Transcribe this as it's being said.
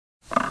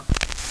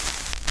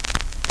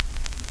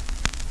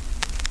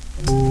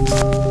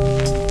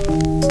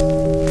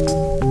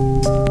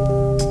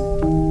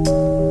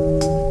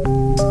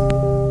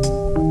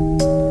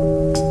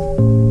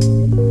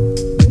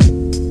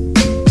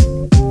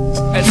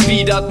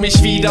Widert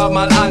mich wieder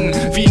mal an,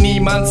 wie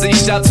niemand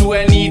sich dazu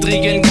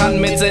erniedrigen kann,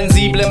 mit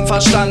sensiblem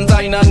Verstand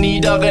einer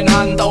niederen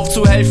Hand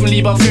aufzuhelfen.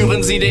 Lieber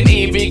führen sie den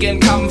ewigen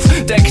Kampf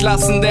der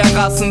Klassen, der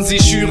Rassen. Sie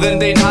schüren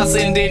den Hass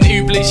in den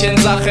üblichen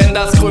Sachen.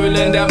 Das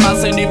Grölen der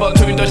Massen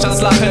übertönt durch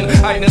das Lachen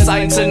eines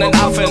einzelnen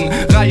Affen.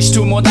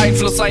 Reichtum und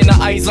Einfluss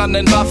seiner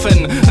eisernen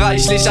Waffen,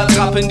 reichlich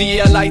Attrappen, die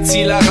ihr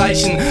Leitziel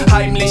erreichen.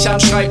 Heimlich am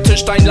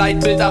Schreibtisch dein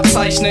Leitbild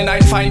abzeichnen,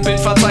 ein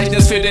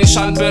Feindbildverzeichnis für den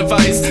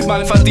Schandbeweis.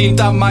 Man verdient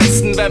am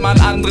meisten, wenn man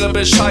andere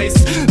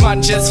bescheißt.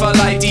 Manches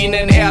verleiht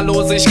ihnen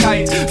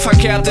Ehrlosigkeit,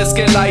 verkehrtes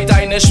Geleit,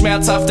 eine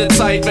schmerzhafte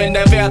Zeit. Wenn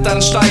der Wert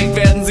dann steigt,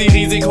 werden sie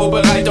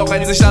risikobereit, doch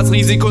wenn sich das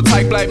Risiko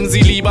zeigt, bleiben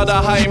sie lieber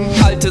daheim.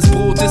 Altes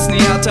Brot ist nie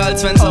härter,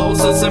 als wenn's aus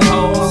ist im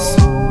Haus.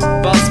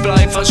 Was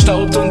bleibt,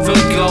 verstaubt und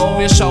wird grau.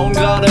 Wir schauen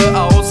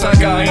geradeaus,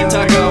 Tag ein,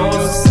 Tag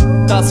aus.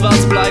 Das, was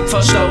bleibt,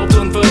 verstaubt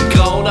und wird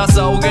grau. Das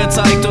Auge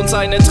zeigt uns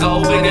eine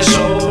traurige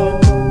Show.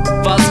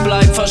 Was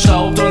bleibt,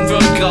 verstaubt und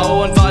wird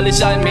grau. Und weil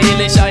ich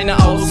allmählich eine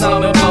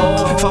Ausnahme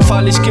brauch,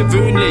 verfall ich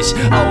gewöhnlich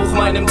auch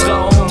meinem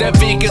Traum. Der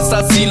Weg ist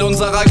das Ziel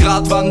unserer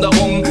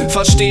Gratwanderung.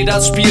 Versteh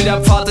das Spiel,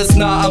 der Pfad ist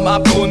nah am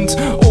Abgrund.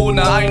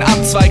 Ohne ein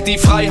Abzweig die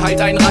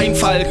Freiheit, ein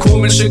Reinfall.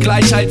 Komische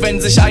Gleichheit,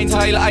 wenn sich ein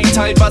Teil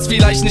einteilt, was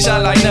vielleicht nicht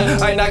alleine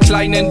einer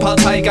kleinen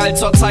Partei galt.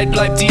 Zur Zeit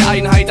bleibt die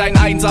Einheit ein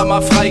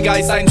einsamer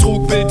Freigeist, ein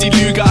Trugbild, die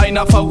Lüge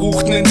einer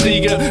verruchten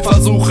Intrige.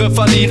 Versuche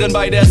verlieren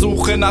bei der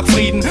Suche nach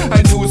Frieden,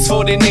 ein Fuß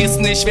vor den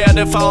nächsten, ich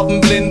werde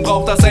farbenblind.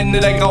 Braucht das Ende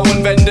der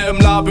grauen Wände im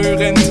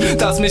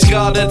Labyrinth, das mich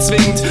gerade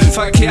zwingt,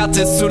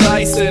 Verkehrtes zu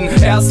leisten.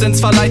 Erstens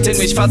verleiten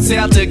mich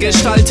verzerrte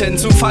Gestalten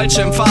zu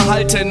falschem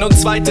Verhalten, und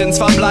zweitens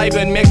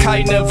verbleiben mir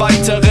keine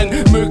weiteren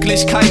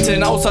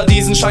Möglichkeiten, außer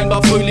diesen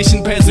scheinbar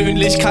fröhlichen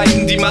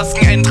Persönlichkeiten, die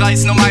Masken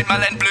entreißen, um einmal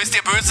entblößt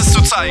ihr Böses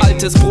zu zeigen.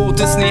 Altes Brot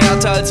ist nie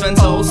härter, als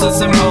wenn's aus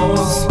ist im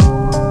Haus.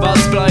 Was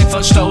bleibt,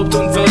 verstaubt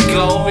und wird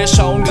grau. Wir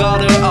schauen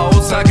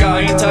geradeaus, Tag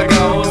ein, Tag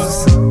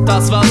aus.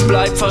 Das, was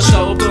bleibt,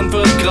 verstaubt und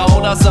wird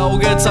grau. Das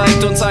Auge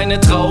zeigt uns eine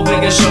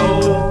traurige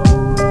Show.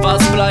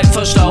 Was bleibt,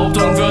 verstaubt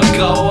und wird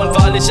grau.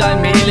 Und weil ich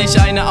allmählich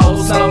eine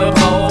Ausnahme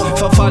brauch,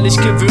 verfall ich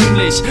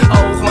gewöhnlich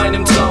auch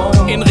meinem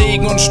Traum. In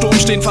Regen und Sturm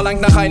stehen,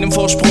 verlangt nach einem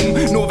Vorsprung.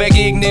 Nur wer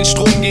gegen den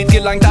Strom geht,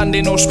 gelangt an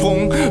den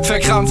Ursprung.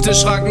 Verkrampfte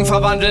Schranken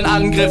verwandeln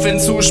Angriff in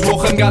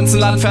Zuspruch. Im ganzen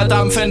Land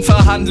verdampfen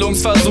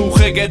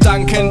Verhandlungsversuche.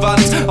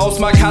 Gedankenwand aus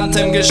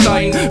markantem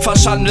Gestein,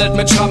 verschandelt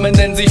mit Schrammen,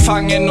 denn sie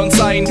fangen uns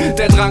ein.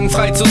 Der Drang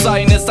frei zu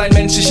sein ist ein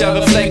menschlicher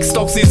Reflex,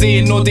 doch sie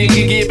sehen nur den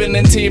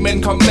gegebenen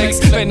Themenkomplex.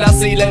 Wenn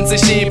das Elend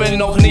sich eben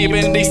noch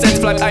neben dich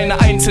setzt, bleibt eine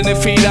einzelne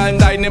Feder in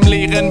deinem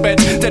leeren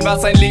Bett. Denn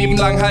was ein Leben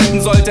lang halten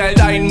sollte,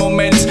 hält einen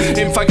Moment.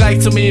 Im Vergleich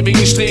zum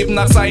ewigen Streben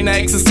nach seiner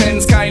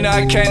Existenz keiner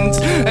erkennt.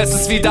 Es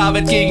ist wie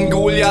David gegen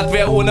Goliath.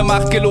 Wer ohne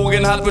Macht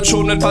gelogen hat, wird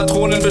schon mit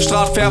Patronen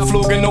bestraft.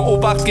 Verflogene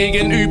Obacht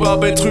gegenüber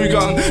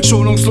Betrügern,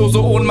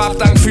 schonungslose Ohnmacht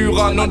dank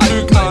Führern und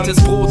Lügnern.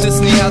 Altes Brot ist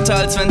nie härter,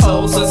 als wenn's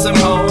aus ist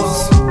im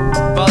Haus.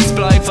 Was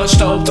bleibt,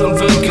 verstaubt und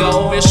wird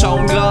grau. Wir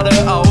schauen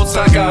geradeaus,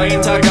 Tag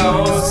ein, Tag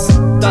aus.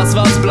 Das,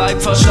 was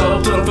bleibt,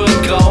 verstaubt und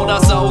wird grau.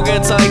 Das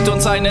Auge zeigt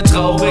uns eine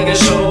traurige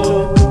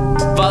Show.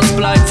 Was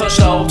bleibt,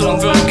 verstaubt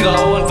und wird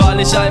grau. Und weil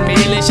ich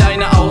allmählich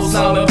eine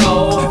Ausnahme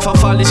brauch,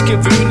 verfall ich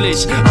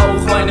gewöhnlich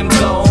auch meinem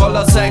Traum.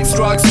 Voller Sex,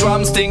 Drugs,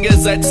 Drums, den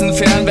Gesetzen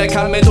fern. Wer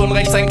kann mit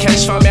Unrecht sein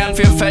Cash vermehren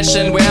für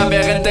Fashionwear,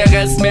 während der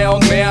Rest mehr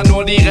und mehr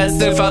nur die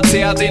Reste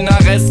verzehrt, in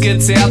Arrest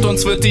gezerrt,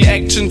 uns wird die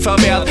Action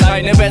verwehrt.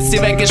 Eine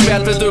Bestie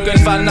weggesperrt wird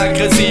irgendwann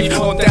aggressiv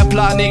und der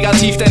Plan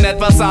negativ, denn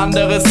etwas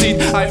anderes zieht.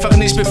 Einfach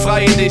nicht,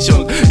 befreie dich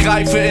und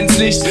greife ins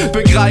Licht.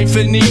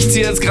 Begreife nichts,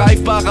 hier ist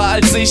greifbarer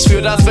als ich.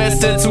 Für das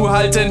Beste zu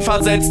halten,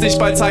 versetz dich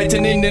bei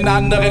Zeiten in den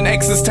anderen.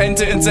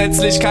 Existente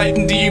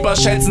Entsetzlichkeiten, die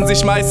überschätzen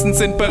sich meistens,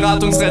 sind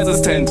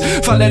beratungsresistent.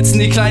 Verletzen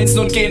die Kleinsten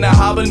und gehen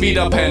erhaben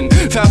wieder pennen.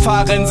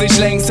 Verfahren sich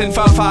längst in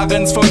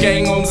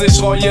Verfahrensvorgängen, um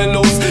sich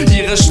reuelos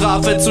ihre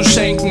Strafe zu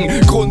schenken.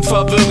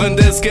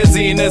 Grundverwirrendes,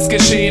 gesehenes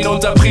Geschehen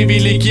unter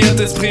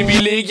privilegiertes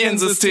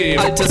Privilegiensystem.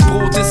 Altes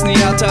Brot ist nie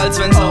härter, als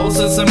wenn's aus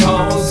ist im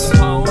Haus.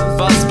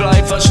 Was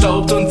bleibt,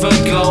 verstaubt und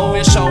wird grau.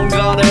 Wir schauen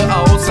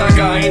geradeaus, Tag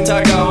ein,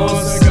 Tag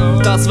aus.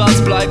 Das,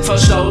 was bleibt,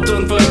 verstaubt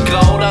und wird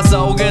grau. Das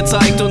Auge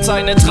zeigt uns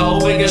eine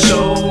traurige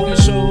Show.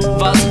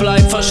 Was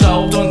bleibt,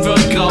 verstaubt und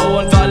wird grau.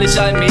 Und weil ich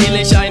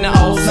allmählich eine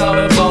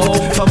Ausnahme brauch,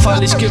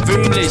 verfall ich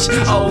gewöhnlich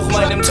auch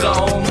meinem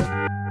Traum.